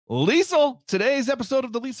Liesl, today's episode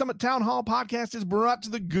of the Lee's Summit Town Hall podcast is brought to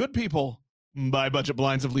the good people by Budget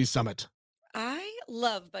Blinds of Lee's Summit. I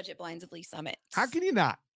love Budget Blinds of Lee's Summit. How can you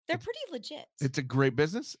not? They're pretty legit. It's a great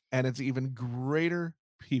business, and it's even greater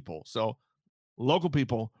people. So local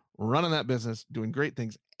people running that business, doing great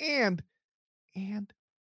things, and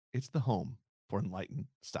it's the home for Enlightened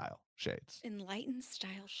Style Shades. Enlightened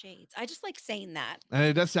Style Shades. I just like saying that.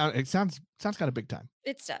 And it sounds kind of big time.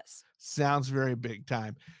 It does. Sounds very big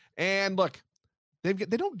time. And look, they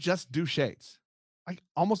don't just do shades. Like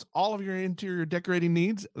almost all of your interior decorating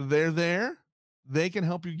needs, they're there. They can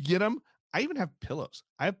help you get them. I even have pillows.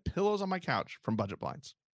 I have pillows on my couch from Budget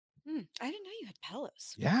Blinds. I didn't know you had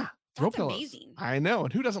pillows. Yeah. Throw That's pillows. Amazing. I know.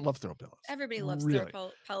 And who doesn't love throw pillows? Everybody loves Really.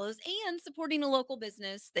 throw pillows, and supporting a local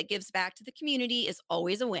business that gives back to the community is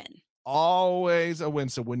always a win. Always a win.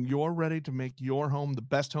 So when you're ready to make your home the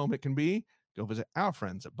best home it can be, go visit our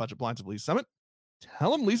friends at Budget Blinds of Lee's Summit.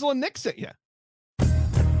 Tell them Liesl and Nick sent you.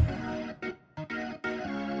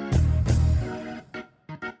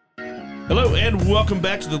 Hello and welcome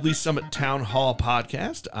back to the Lee's Summit Town Hall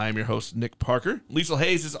podcast. I'm your host, Nick Parker. Liesl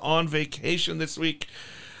Hayes is on vacation this week,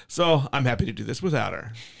 so I'm happy to do this without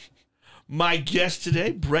her. My guest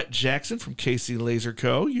today, Brett Jackson from KC Laser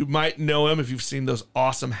Co. You might know him if you've seen those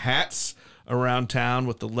awesome hats around town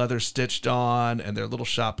with the leather stitched on and their little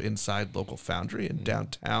shop inside local foundry in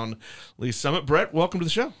downtown Lee's Summit. Brett, welcome to the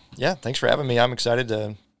show. Yeah, thanks for having me. I'm excited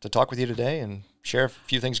to talk with you today and share a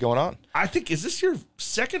few things going on. I think, is this your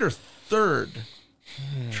second or third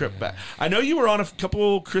trip back? I know you were on a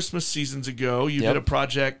couple Christmas seasons ago. You did a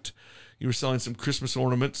project. You were selling some Christmas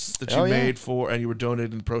ornaments that you made for, and you were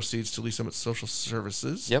donating the proceeds to Lee's Summit Social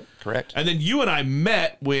Services. Yep, correct. And then you and I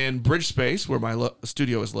met when Bridge Space, where my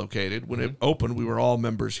studio is located, when it opened, we were all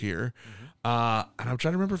members here. And I'm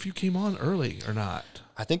trying to remember if you came on early or not.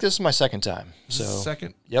 I think this is my second time.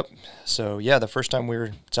 Second? Yep. So yeah, the first time we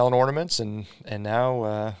were selling ornaments, and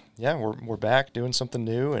now we're back doing something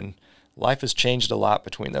new, and life has changed a lot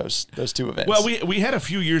between those two events. Well, we had a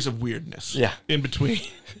few years of weirdness in between.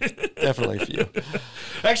 Definitely a few.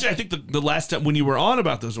 Actually, I think the last time when you were on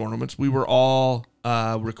about those ornaments, we were all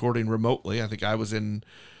recording remotely. I think I was in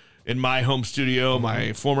my home studio.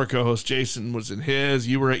 My former co-host Jason was in his.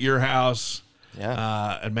 You were at your house.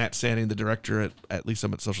 Yeah. And Matt Sanning, the director at Lee's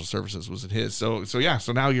Summit Social Services, was in his. So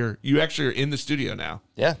now you actually are in the studio now.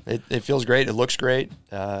 Yeah, it feels great. It looks great.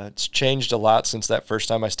 It's changed a lot since that first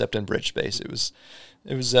time I stepped in Bridge Space.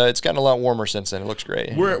 It's gotten a lot warmer since then. It looks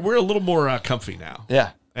great. We're a little more comfy now.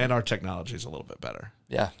 Yeah. And our technology is a little bit better.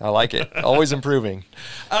 Yeah, I like it. Always improving.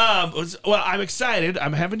 Well, I'm excited.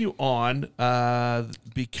 I'm having you on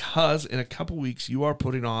because in a couple weeks you are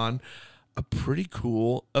putting on a pretty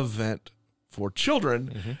cool event for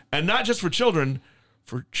children, and not just for children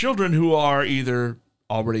who are either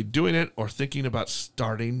already doing it or thinking about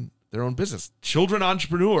starting their own business. Children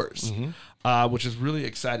entrepreneurs, which is really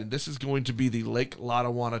exciting. This is going to be the Lake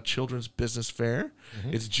Lotawana Children's Business Fair.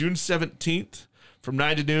 It's June 17th. From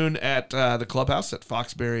 9 to noon at the clubhouse at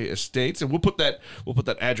Foxbury Estates, and we'll put that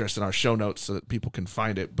address in our show notes so that people can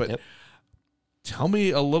find it. But tell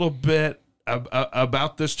me a little bit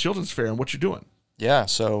about this children's fair and what you're doing. Yeah,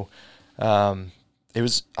 so I'm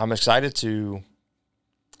excited to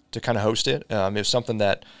kind of host it. It was something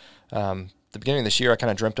that the beginning of this year I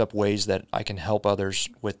kind of dreamt up ways that I can help others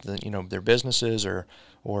with their businesses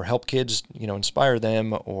or help kids inspire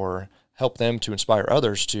them or help them to inspire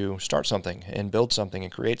others to start something and build something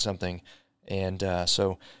and create something. And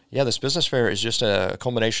this business fair is just a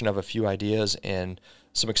culmination of a few ideas and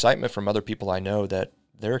some excitement from other people I know that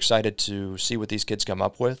they're excited to see what these kids come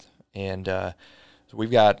up with. And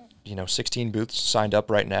we've got 16 booths signed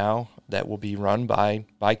up right now that will be run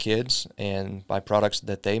by kids and by products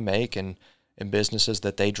that they make and businesses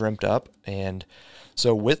that they dreamt up. And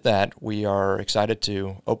so with that, we are excited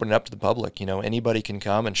to open it up to the public. Anybody can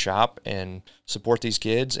come and shop and support these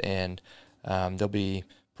kids, and there'll be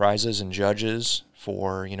prizes and judges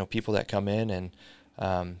for, people that come in, and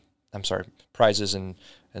prizes and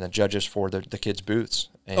the judges for the kids' booths.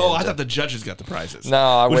 And, I thought the judges got the prizes. No,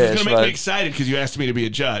 I wish. Which was going to make me excited because you asked me to be a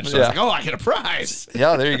judge. So I was like, I get a prize.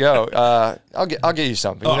 Yeah, there you go. I'll get you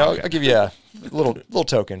something. Okay. I'll give you a little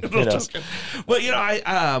token. Token.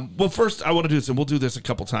 Well, first I want to do this, and we'll do this a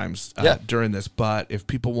couple times during this. But if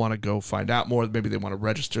people want to go find out more, maybe they want to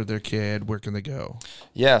register their kid, where can they go?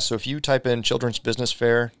 Yeah, so if you type in Children's Business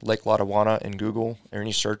Fair, Lake Lotawana in Google or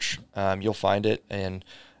any search, you'll find it, and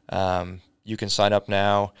you can sign up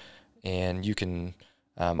now, and you can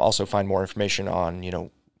also find more information on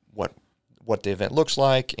what the event looks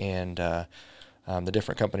like and the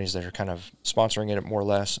different companies that are kind of sponsoring it more or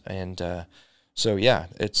less. And So yeah,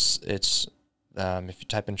 it's if you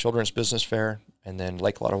type in Children's Business Fair and then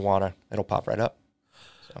Lake Lotawana, it'll pop right up.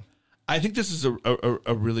 So I think this is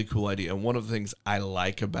a really cool idea. And one of the things I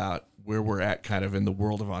like about where we're at kind of in the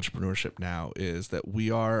world of entrepreneurship now is that we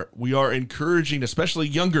are encouraging, especially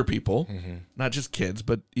younger people, not just kids,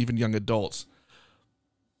 but even young adults,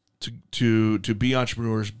 to be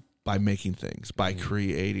entrepreneurs by making things, by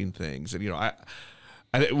creating things. And, I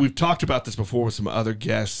we've talked about this before with some other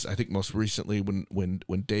guests. I think most recently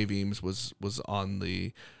when Dave Eames was on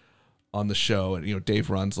the show, and Dave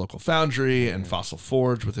runs Local Foundry and Fossil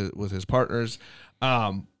Forge with his partners.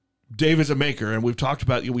 Dave is a maker, and we've talked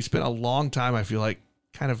about we spent a long time, I feel like,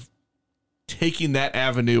 kind of taking that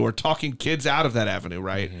avenue or talking kids out of that avenue,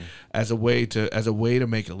 right? As a way to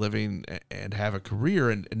make a living and have a career.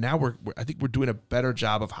 And now I think we're doing a better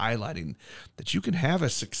job of highlighting that you can have a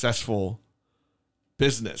successful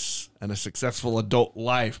business and a successful adult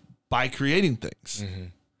life by creating things.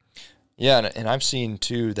 Yeah, and I've seen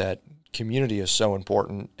too that community is so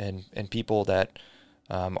important, and people that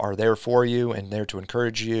are there for you and there to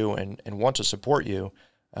encourage you and want to support you.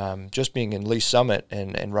 Just being in Lee Summit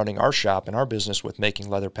and running our shop and our business with making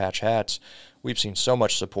leather patch hats, we've seen so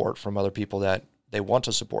much support from other people that they want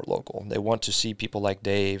to support local. They want to see people like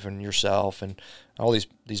Dave and yourself and all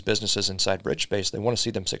these businesses inside BridgeSpace. They want to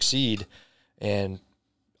see them succeed. And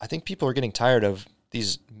I think people are getting tired of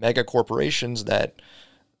these mega corporations that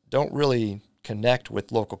don't really connect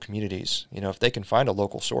with local communities. If they can find a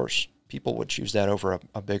local source, people would choose that over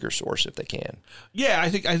a bigger source if they can. Yeah, I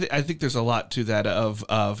think there's a lot to that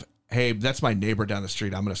of hey, that's my neighbor down the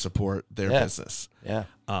street. I'm going to support their business. Yeah.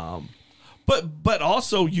 But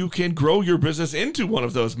also you can grow your business into one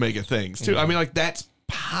of those mega things too. I mean, like that's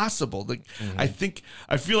possible. Like I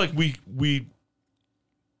feel like we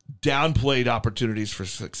downplayed opportunities for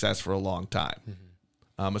success for a long time.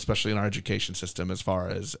 Especially in our education system, as far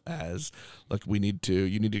as like you need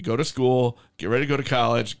to go to school, get ready to go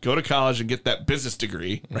to college and get that business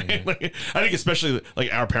degree, right? Like, I think especially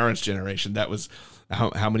like our parents' generation, that was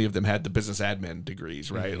how many of them had the business admin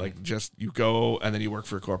degrees, right? Like just you go and then you work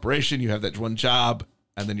for a corporation, you have that one job,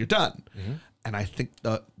 and then you're done. And I think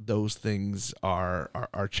those things are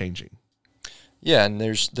changing. Yeah, and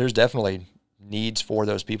there's definitely needs for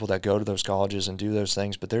those people that go to those colleges and do those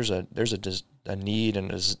things, but there's a need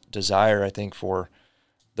and a desire, I think, for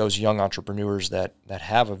those young entrepreneurs that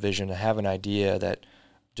have a vision, that have an idea, that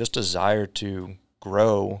just desire to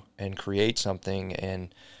grow and create something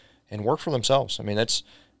and work for themselves. I mean,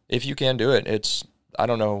 if you can do it, I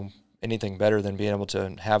don't know anything better than being able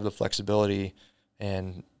to have the flexibility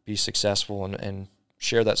and be successful and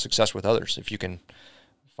share that success with others. If you can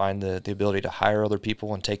find the ability to hire other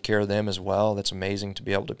people and take care of them as well, that's amazing to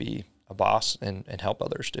be able to be a boss and help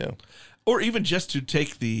others too. Or even just to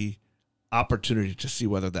take the opportunity to see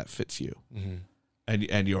whether that fits you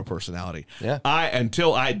and your personality. Yeah.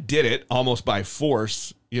 Until I did it almost by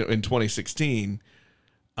force, in 2016,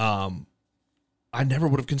 I never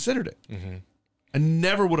would have considered it. I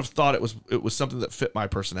never would have thought it was something that fit my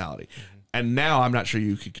personality. And now I'm not sure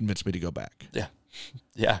you could convince me to go back. Yeah.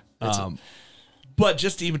 Yeah. But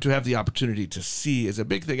just even to have the opportunity to see is a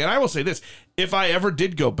big thing. And I will say this, if I ever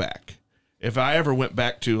did go back, if I ever went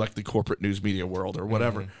back to like the corporate news media world or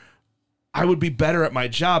whatever, I would be better at my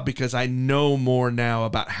job because I know more now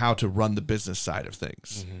about how to run the business side of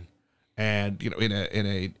things. And,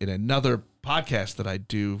 in another podcast that I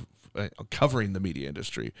do covering the media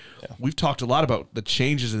industry, we've talked a lot about the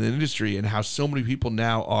changes in the industry and how so many people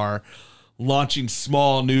now are launching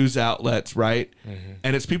small news outlets, right?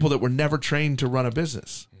 And it's people that were never trained to run a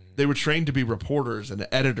business. They were trained to be reporters and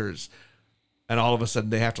editors, and all of a sudden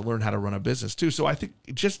they have to learn how to run a business too. So I think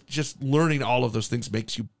just learning all of those things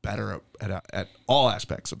makes you better at all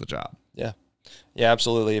aspects of the job. Yeah,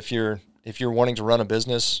 absolutely. If you're wanting to run a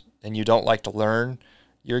business and you don't like to learn,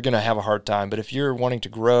 you're going to have a hard time. But if you're wanting to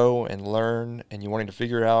grow and learn and you're wanting to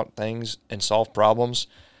figure out things and solve problems,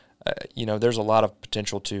 there's a lot of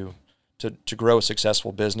potential to grow a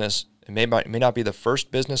successful business. It may not be the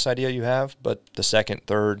first business idea you have, but the second,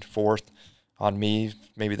 third, fourth, on me,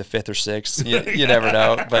 maybe the fifth or sixth. You never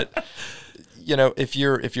know. But if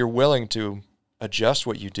you're willing to adjust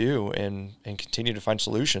what you do and continue to find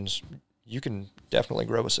solutions, you can definitely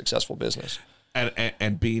grow a successful business.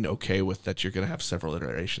 And being okay with that, you're going to have several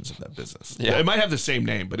iterations of that business. Yeah. It might have the same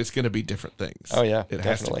name, but it's going to be different things. Oh, yeah, It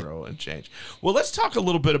has definitely. to grow and change. Well, let's talk a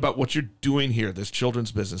little bit about what you're doing here, this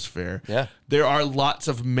Children's Business Fair. Yeah. There are lots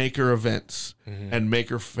of maker events and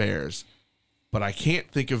maker fairs, but I can't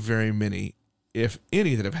think of very many, if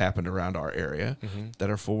any, that have happened around our area that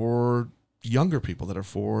are for younger people, that are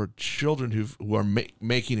for children who are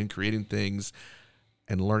making and creating things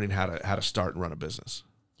and learning how to start and run a business?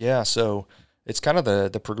 Yeah, so it's kind of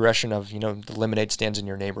the progression of, the lemonade stands in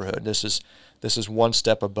your neighborhood. This is one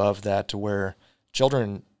step above that, to where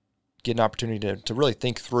children get an opportunity to really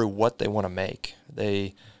think through what they want to make.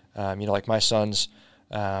 They, like my sons,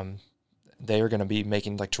 they are going to be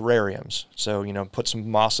making like terrariums. So, put some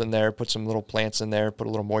moss in there, put some little plants in there, put a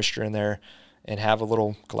little moisture in there, and have a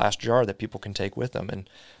little glass jar that people can take with them. And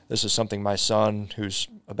this is something my son, who's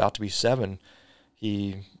about to be 7,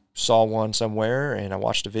 he saw one somewhere, and I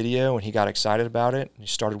watched a video, and he got excited about it. He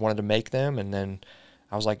started wanting to make them, and then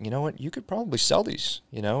I was like, you know what, you could probably sell these,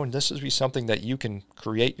 and this would be something that you can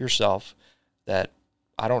create yourself that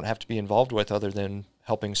I don't have to be involved with, other than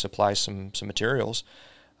helping supply some materials.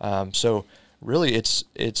 So really it's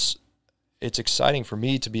exciting for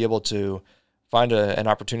me to be able to find an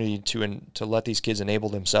opportunity to let these kids enable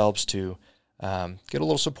themselves to get a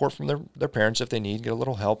little support from their parents if they need, get a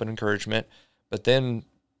little help and encouragement, but then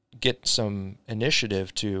get some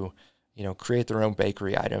initiative to, create their own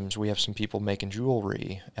bakery items. We have some people making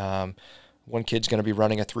jewelry. One kid's going to be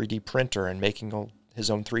running a 3D printer and making his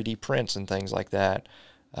own 3D prints and things like that.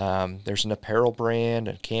 There's an apparel brand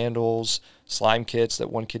and candles, slime kits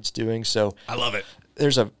that one kid's doing. So I love it.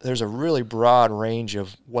 There's a really broad range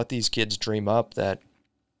of what these kids dream up that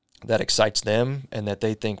excites them and that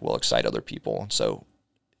they think will excite other people. And so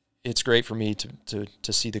it's great for me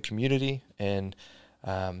to see the community and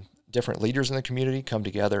different leaders in the community come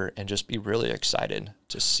together and just be really excited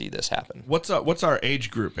to see this happen. What's our age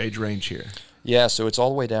range here? Yeah, so it's all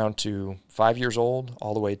the way down to 5 years old,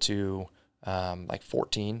 all the way to like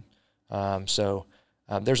 14. So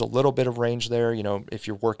there's a little bit of range there. If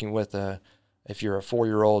you're working with if you're a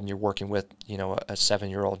 4-year-old and you're working with, a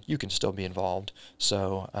 7-year-old, you can still be involved.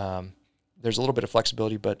 So there's a little bit of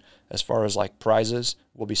flexibility, but as far as like prizes,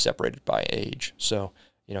 we'll be separated by age. So,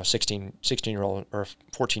 16-year-old or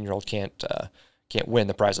 14-year-old can't win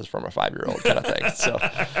the prizes from a 5-year-old kind of thing. So,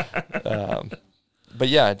 but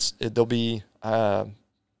yeah, there'll be, I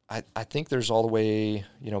think there's all the way,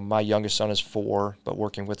 my youngest son is 4, but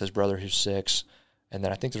working with his brother who's 6. And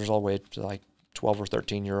then I think there's all the way to like 12 or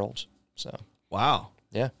 13-year-olds. So. Wow.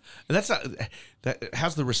 Yeah. And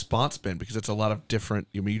how's the response been? Because it's a lot of different,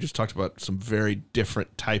 you just talked about some very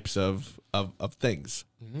different types of things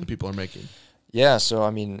that people are making. Yeah. So,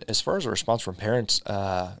 as far as the response from parents,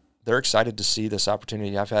 they're excited to see this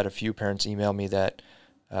opportunity. I've had a few parents email me that,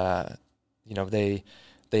 they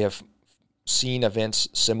have seen events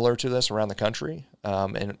similar to this around the country,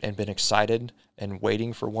 and been excited and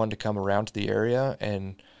waiting for one to come around to the area.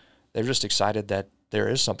 And they're just excited that there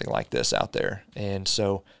is something like this out there. And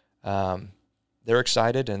so they're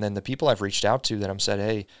excited. And then the people I've reached out to that I'm said,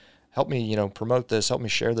 hey, help me, promote this, help me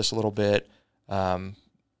share this a little bit.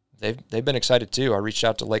 They've been excited too. I reached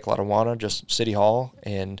out to Lake Lotawana, just City Hall,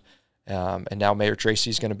 and now Mayor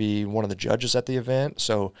Tracy's going to be one of the judges at the event.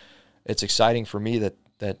 So it's exciting for me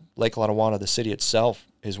that Lake Lotawana, the city itself,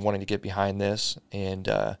 is wanting to get behind this and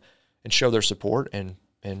show their support and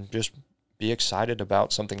just be excited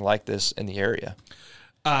about something like this in the area.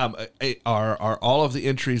 Are all of the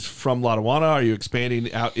entries from Lotawana? Are you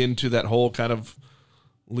expanding out into that whole kind of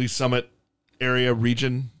Lee Summit area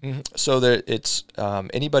region? Mm-hmm. So that it's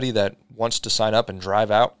anybody that wants to sign up and drive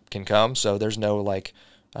out can come. So there's no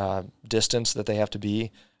distance that they have to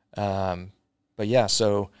be. But yeah,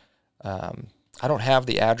 so I don't have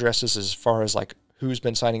the addresses as far as like who's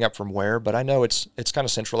been signing up from where, but I know it's kind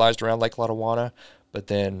of centralized around Lake Lotawana, but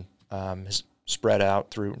then is spread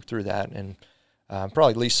out through that, and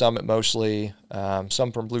probably Lee Summit mostly,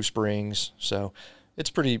 some from Blue Springs. So it's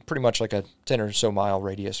pretty much like a 10 or so mile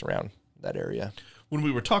radius around that area. When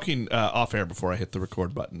we were talking off air before I hit the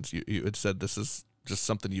record buttons, you had said this is just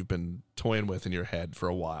something you've been toying with in your head for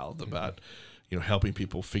a while about, helping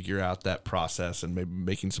people figure out that process and maybe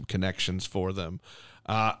making some connections for them.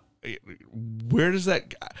 Where does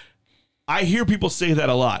that? I hear people say that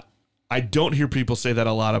a lot. I don't hear people say that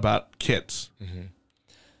a lot about kids. Mm-hmm.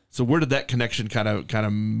 So where did that connection kind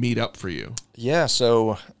of meet up for you? Yeah,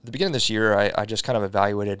 so at the beginning of this year, I just kind of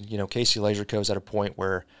evaluated, Casey Laser Co. is at a point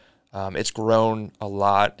where it's grown a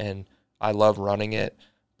lot, and I love running it.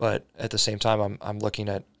 But at the same time, I'm looking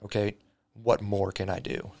at, okay, what more can I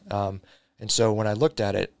do? And so when I looked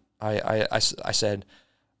at it, I said,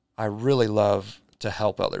 I really love to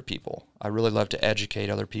help other people. I really love to educate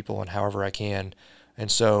other people in however I can.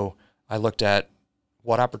 And so I looked at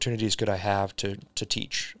what opportunities could I have to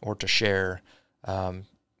teach or to share,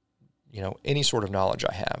 any sort of knowledge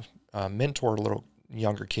I have. Mentor little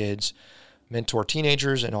younger kids, mentor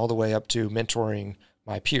teenagers, and all the way up to mentoring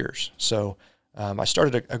my peers. So I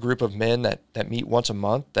started a group of men that meet once a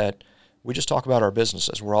month that we just talk about our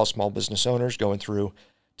businesses. We're all small business owners going through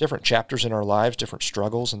different chapters in our lives, different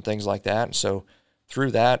struggles and things like that. And so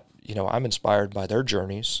through that, I'm inspired by their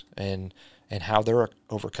journeys and how they're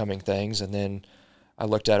overcoming things. And then I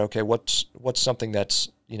looked at, okay, what's something that's,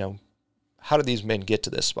 how do these men get to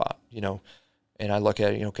this spot? And I look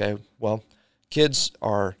at, okay, well, kids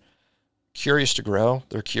are curious to grow.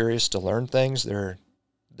 They're curious to learn things. They're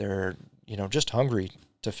just hungry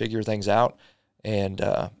to figure things out. And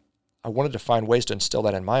I wanted to find ways to instill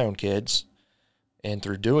that in my own kids. And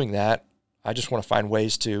through doing that, I just want to find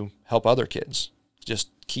ways to help other kids just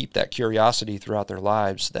keep that curiosity throughout their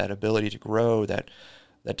lives, that ability to grow, that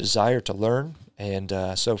desire to learn. And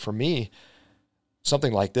so for me,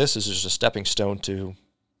 something like this is just a stepping stone to,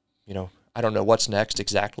 I don't know what's next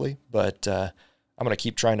exactly, but I'm going to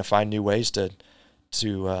keep trying to find new ways to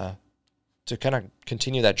kind of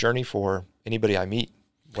continue that journey for anybody I meet,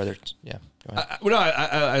 whether it's, yeah.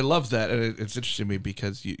 I love that. And it's interesting to me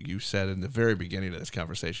because you said in the very beginning of this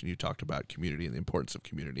conversation, you talked about community and the importance of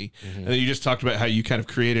community. Mm-hmm. And then you just talked about how you kind of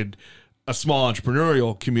created a small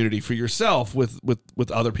entrepreneurial community for yourself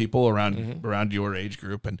with other people around your age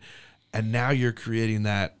group. And now you're creating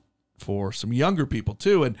that for some younger people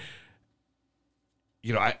too. And,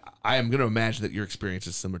 I am going to imagine that your experience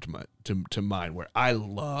is similar to mine, where I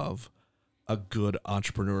love a good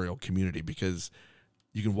entrepreneurial community because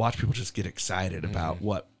you can watch people just get excited about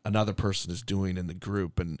what another person is doing in the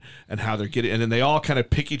group and how they're getting, and then they all kind of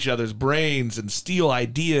pick each other's brains and steal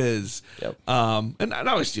ideas. Yep. And not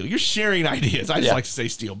always steal, you're sharing ideas. I just like to say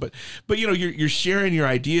steal, but you're sharing your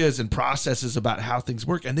ideas and processes about how things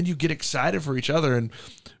work. And then you get excited for each other. And,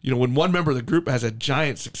 when one member of the group has a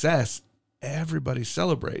giant success, everybody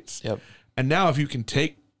celebrates. Yep. And now if you can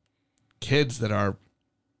take kids that are,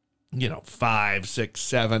 5, 6,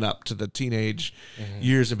 7 up to the teenage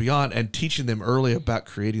years and beyond, and teaching them early about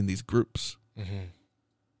creating these groups. Mm-hmm.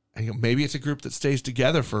 And maybe it's a group that stays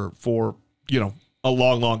together for a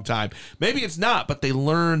long, long time. Maybe it's not, but they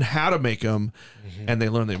learn how to make them, and they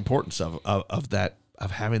learn the importance of that,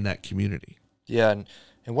 of having that community. Yeah,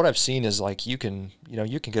 and what I've seen is like you can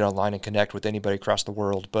get online and connect with anybody across the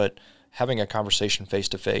world, but having a conversation face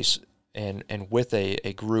to face and with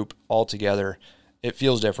a group all together, it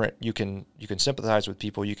feels different. You can sympathize with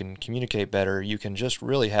people. You can communicate better. You can just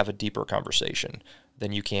really have a deeper conversation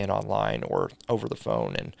than you can online or over the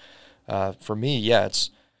phone. And for me, yeah,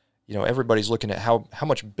 it's, everybody's looking at how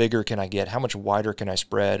much bigger can I get? How much wider can I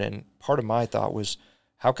spread? And part of my thought was,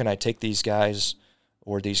 how can I take these guys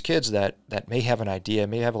or these kids that may have an idea,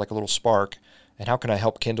 may have like a little spark, and how can I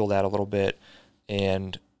help kindle that a little bit?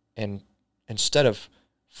 And instead of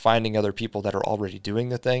finding other people that are already doing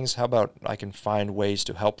the things, how about I can find ways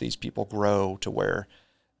to help these people grow to where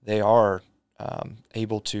they are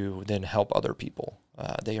able to then help other people.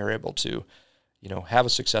 They are able to, have a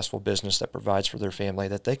successful business that provides for their family,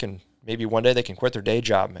 that they can, maybe one day they can quit their day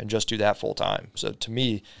job and just do that full time. So to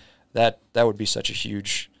me, that would be such a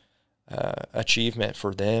huge achievement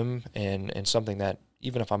for them, and something that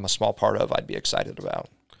even if I'm a small part of, I'd be excited about.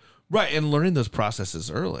 Right, and learning those processes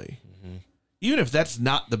early. Even if that's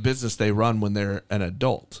not the business they run when they're an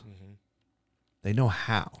adult, they know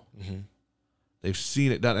how. They've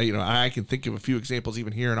seen it done. I can think of a few examples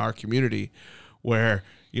even here in our community where,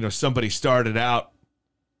 somebody started out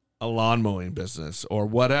a lawn mowing business or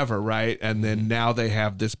whatever, right? And then now they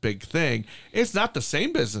have this big thing. It's not the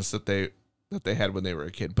same business that they had when they were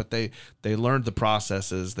a kid, but they learned the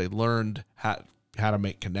processes. They learned how to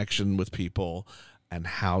make connection with people and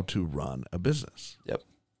how to run a business. Yep.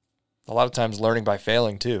 A lot of times learning by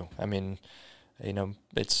failing too. I mean,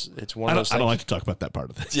 it's one of those things. I don't like to talk about that part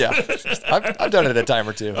of this. Yeah. I've done it a time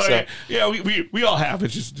or two. Okay. So yeah, we all have.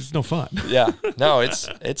 It's no fun. Yeah. No,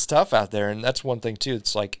 it's tough out there. And that's one thing too.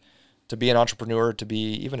 It's like to be an entrepreneur, to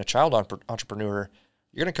be even a child entrepreneur,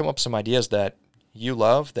 you're going to come up with some ideas that you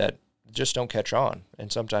love that just don't catch on.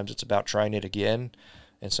 And sometimes it's about trying it again.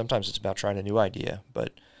 And sometimes it's about trying a new idea.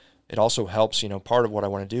 But it also helps, part of what I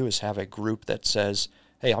want to do is have a group that says,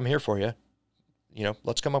 hey, I'm here for you.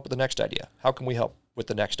 Let's come up with the next idea. How can we help with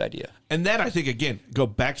the next idea? And that, I think, again, go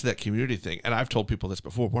back to that community thing. And I've told people this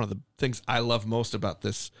before. One of the things I love most about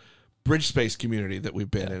this Bridge Space community that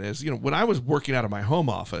we've been in is, when I was working out of my home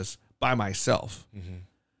office by myself,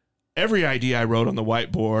 every idea I wrote on the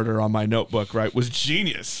whiteboard or on my notebook, right, was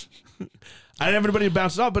genius. I didn't have anybody to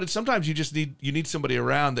bounce it off, but sometimes you just need somebody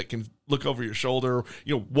around that can look over your shoulder,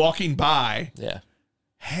 walking by. Yeah.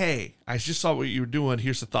 Hey, I just saw what you were doing.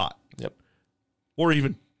 Here's the thought. Yep. Or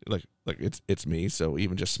even, like it's me. So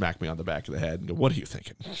even just smack me on the back of the head and go, what are you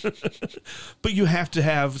thinking? But you have to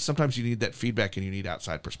have, sometimes you need that feedback and you need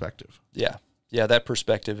outside perspective. Yeah. Yeah. That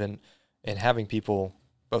perspective and having people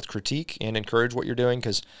both critique and encourage what you're doing.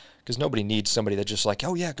 Because nobody needs somebody that just like,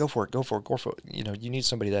 oh yeah, go for it. You know, you need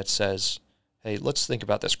somebody that says, hey, let's think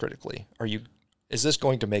about this critically. Is this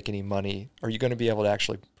going to make any money? Are you going to be able to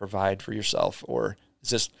actually provide for yourself? Or is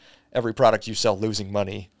this every product you sell losing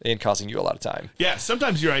money and causing you a lot of time? Yeah.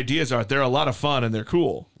 Sometimes your ideas they're a lot of fun and they're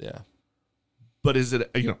cool. Yeah. But is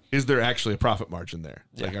there actually a profit margin there?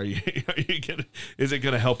 Yeah. Like, is it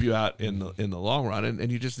going to help you out in the long run?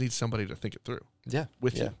 And you just need somebody to think it through. Yeah.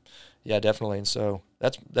 With you. Yeah, definitely. And so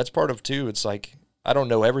that's part of too. It's like, I don't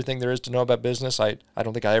know everything there is to know about business. I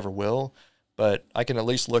don't think I ever will, but I can at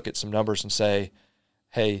least look at some numbers and say,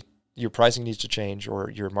 hey, your pricing needs to change, or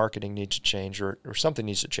your marketing needs to change, or something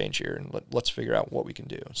needs to change here. And let's figure out what we can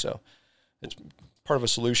do. So it's part of a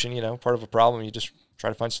solution, part of a problem. You just try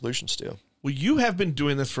to find solutions to. Well, you have been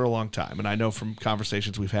doing this for a long time, and I know from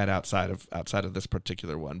conversations we've had outside of this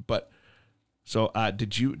particular one. But so,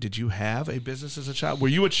 did you have a business as a child? Were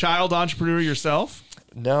you a child entrepreneur yourself?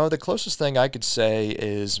 No, the closest thing I could say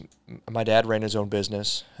is my dad ran his own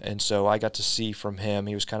business, and so I got to see from him.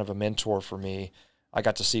 He was kind of a mentor for me. I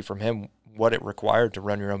got to see from him what it required to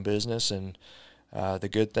run your own business, and the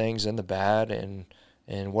good things and the bad,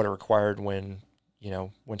 and what it required when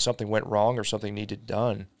something went wrong or something needed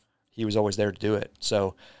done. He was always there to do it.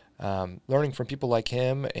 So learning from people like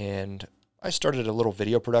him, and I started a little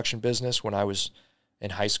video production business when I was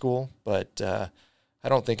in high school, but I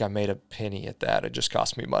don't think I made a penny at that. It just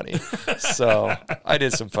cost me money. So I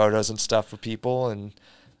did some photos and stuff for people, and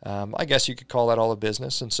I guess you could call that all a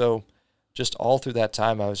business. And so just all through that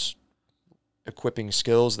time, I was equipping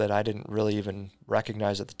skills that I didn't really even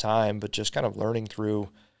recognize at the time, but just kind of learning through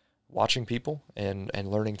watching people and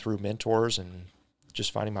learning through mentors and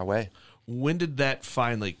just finding my way. When did that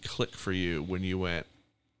finally click for you, when you went,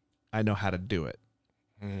 I know how to do it,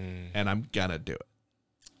 and I'm gonna do it?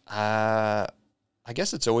 I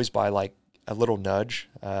guess it's always by like a little nudge.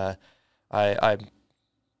 I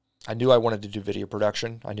knew I wanted to do video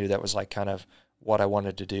production. I knew that was like kind of what I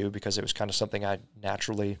wanted to do because it was kind of something I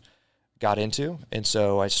naturally got into. And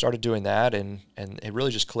so I started doing that, and it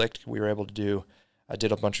really just clicked. I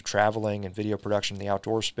did a bunch of traveling and video production in the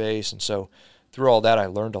outdoor space. And so through all that, I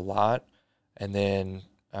learned a lot. And then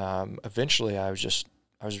eventually I was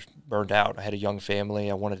burned out. I had a young family.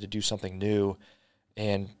 I wanted to do something new,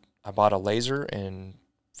 and I bought a laser. And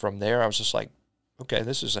from there, I was just like, okay,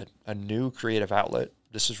 this is a new creative outlet.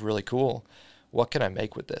 This is really cool. What can I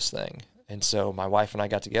make with this thing? And so my wife and I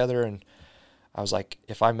got together, and I was like,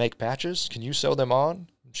 if I make patches, can you sew them on?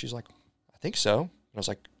 And she's like, I think so. And I was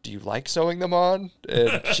like, do you like sewing them on?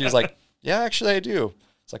 And she's like, yeah, actually I do.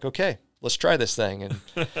 It's like, okay, let's try this thing. And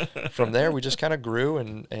from there, we just kind of grew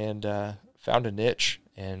and found a niche.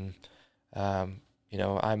 And, I'm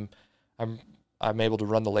able to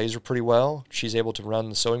run the laser pretty well. She's able to run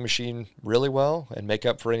the sewing machine really well and make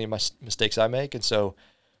up for any of my mistakes I make. And so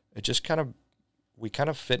it just we kind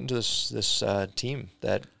of fit into this team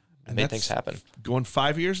that made things happen. Going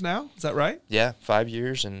 5 years now, is that right? Yeah, 5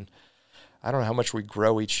 years, and I don't know how much we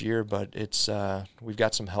grow each year, but it's we've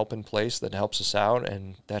got some help in place that helps us out,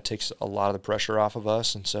 and that takes a lot of the pressure off of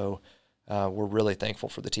us. And so we're really thankful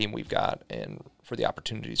for the team we've got and for the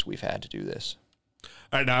opportunities we've had to do this.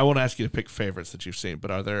 All right, now I won't ask you to pick favorites that you've seen,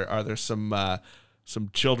 but are there some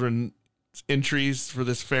children entries for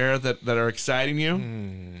this fair that are exciting you?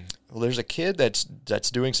 Well, there's a kid that's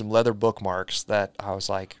doing some leather bookmarks that I was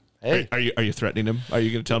like, hey, are you threatening him? Are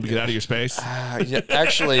you going to tell him to get out of your space? Yeah,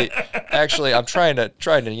 actually, I'm trying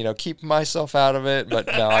to keep myself out of it, but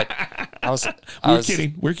no,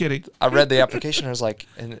 We're kidding. I read the application. I was like,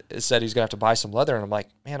 and it said he's gonna have to buy some leather, and I'm like,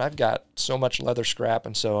 man, I've got so much leather scrap,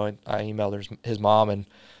 and so I emailed his mom, and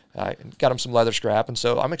I got him some leather scrap, and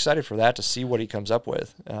so I'm excited for that to see what he comes up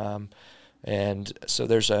with. And so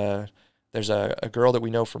there's a girl that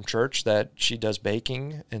we know from church that she does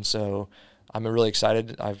baking, and so I'm really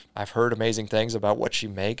excited. I've heard amazing things about what she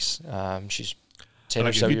makes. She's 10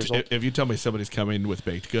 or so years old. If you tell me somebody's coming with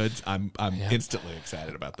baked goods, I'm instantly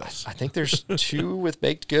excited about this. I think there's 2 with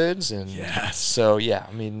baked goods, and yes. So yeah,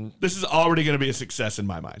 I mean, this is already going to be a success in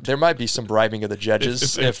my mind. There might be some bribing of the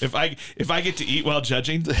judges. If I get to eat while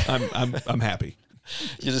judging, I'm happy.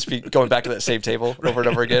 You'll just be going back to that same table over and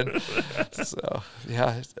over again. So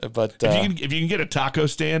yeah, but if you can get a taco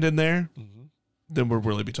stand in there, then we'll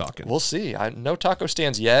really be talking. We'll see. No taco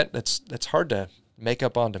stands yet. That's hard to make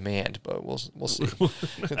up on demand, but we'll see.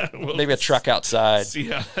 Maybe a truck outside. See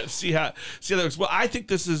how that works. Well, I think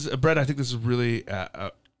this is Brett. I think this is really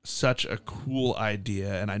such a cool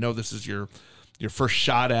idea, and I know this is your first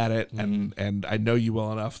shot at it, and I know you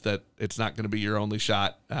well enough that it's not going to be your only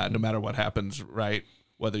shot, no matter what happens, right?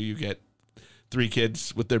 Whether you get 3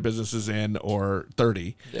 kids with their businesses in or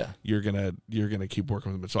 30, you're gonna keep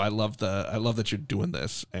working with them. So I love that you're doing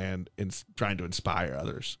this and trying to inspire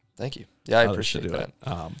others. Thank you. Yeah, I appreciate that.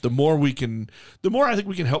 The more I think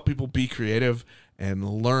we can help people be creative and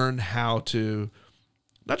learn how to.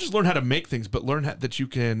 Not just learn how to make things, but learn that you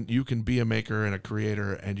can be a maker and a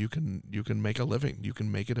creator, and you can make a living. You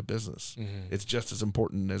can make it a business. It's just as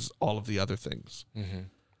important as all of the other things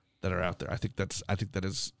that are out there. I think that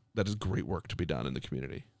is great work to be done in the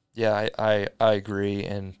community. Yeah, I agree,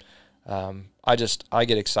 and I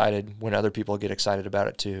get excited when other people get excited about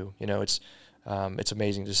it too. You know, it's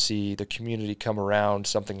amazing to see the community come around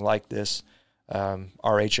something like this.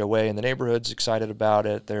 Our HOA in the neighborhood's excited about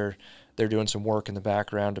it. They're doing some work in the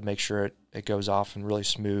background to make sure it goes off and really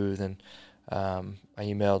smooth. And I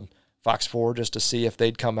emailed Fox 4 just to see if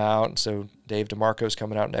they'd come out. And so Dave DeMarco's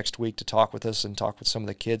coming out next week to talk with us and talk with some of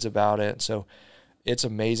the kids about it. So it's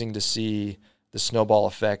amazing to see the snowball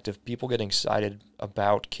effect of people getting excited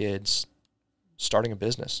about kids starting a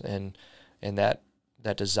business and that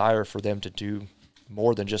desire for them to do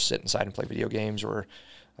more than just sit inside and play video games or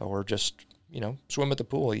just, swim at the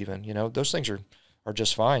pool even. Those things are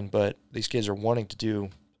just fine, but these kids are wanting to do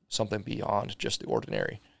something beyond just the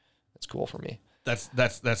ordinary. That's cool for me.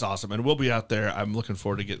 That's awesome, and we'll be out there. I'm looking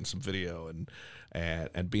forward to getting some video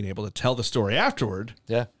and being able to tell the story afterward.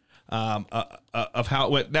 Yeah. Of how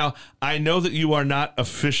it went. Now, I know that you are not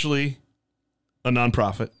officially a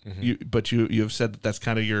nonprofit, but you have said that that's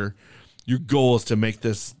kind of your goal is to make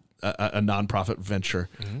this a nonprofit venture.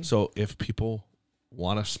 So if people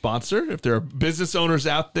want to sponsor, if there are business owners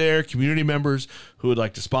out there, community members who would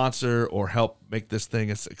like to sponsor or help make this thing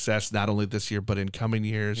a success, not only this year but in coming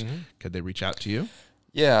years, could they reach out to you?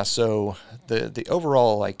 Yeah. So the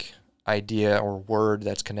overall idea or word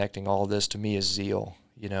that's connecting all of this to me is zeal.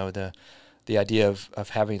 The idea of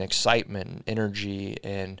having excitement and energy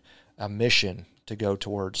and a mission to go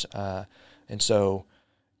towards. And so,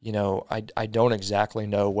 I don't exactly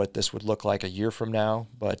know what this would look like a year from now,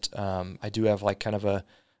 but I do have kind of a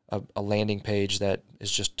landing page that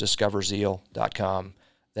is just discoverzeal.com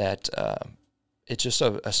that it's just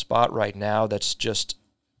a spot right now that's just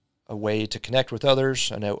a way to connect with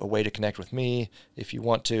others and a way to connect with me if you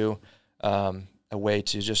want to, a way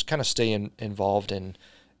to just kind of stay involved in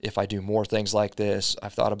if I do more things like this.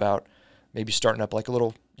 I've thought about maybe starting up a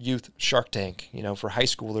little youth Shark Tank, for high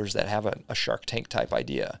schoolers that have a Shark Tank type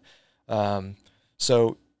idea.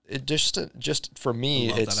 So it just for me,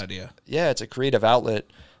 it's that idea. Yeah, it's a creative outlet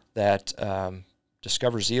that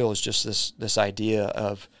Discover Zeal is just this idea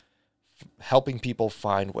of helping people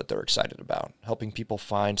find what they're excited about, helping people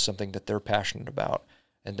find something that they're passionate about,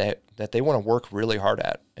 and that they want to work really hard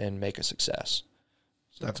at and make a success.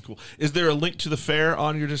 So. That's cool. Is there a link to the fair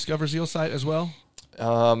on your Discover Zeal site as well?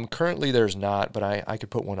 Currently there's not, but I could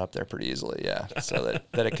put one up there pretty easily. Yeah. So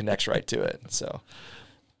that it connects right to it. So.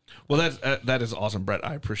 Well, that is awesome, Brett.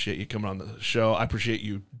 I appreciate you coming on the show. I appreciate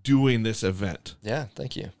you doing this event. Yeah.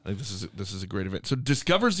 Thank you. I think this is a great event. So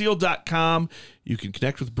discoverzeal.com. You can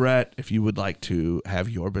connect with Brett if you would like to have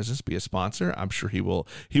your business be a sponsor. I'm sure he will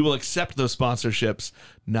accept those sponsorships,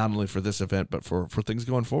 not only for this event, but for things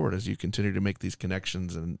going forward as you continue to make these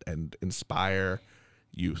connections and inspire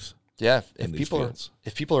youth. Yeah,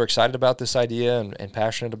 if people are excited about this idea and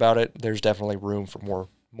passionate about it, there's definitely room for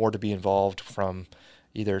more to be involved, from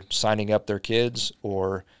either signing up their kids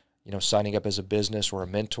or signing up as a business or a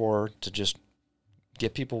mentor to just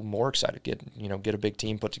get people more excited. Get a big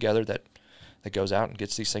team put together that goes out and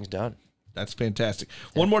gets these things done. That's fantastic.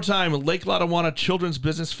 Yeah. One more time, Lake Lotawana Children's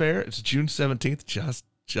Business Fair. It's June 17th.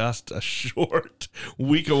 Just a short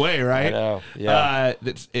week away, right? I know. Yeah.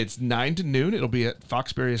 It's 9 to noon. It'll be at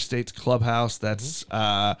Foxbury Estates Clubhouse. That's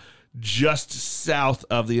just south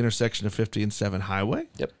of the intersection of 50 and 7 Highway.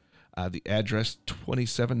 Yep. The address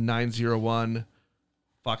 27901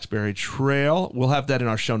 Foxbury Trail. We'll have that in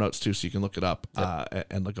our show notes too, so you can look it up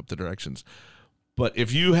and look up the directions. But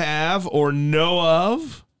if you have or know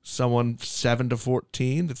of someone 7 to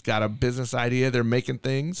 14 that's got a business idea, they're making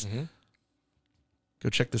things. Go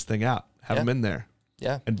check this thing out. Have them in there.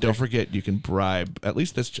 Yeah. And don't forget, you can bribe at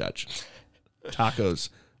least this judge. Tacos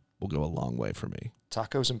will go a long way for me.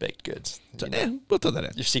 Tacos and baked goods. We'll throw that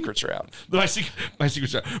in. Your secrets are out. My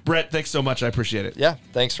secrets are out. Brett, thanks so much. I appreciate it. Yeah.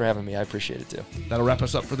 Thanks for having me. I appreciate it too. That'll wrap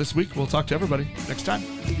us up for this week. We'll talk to everybody next time.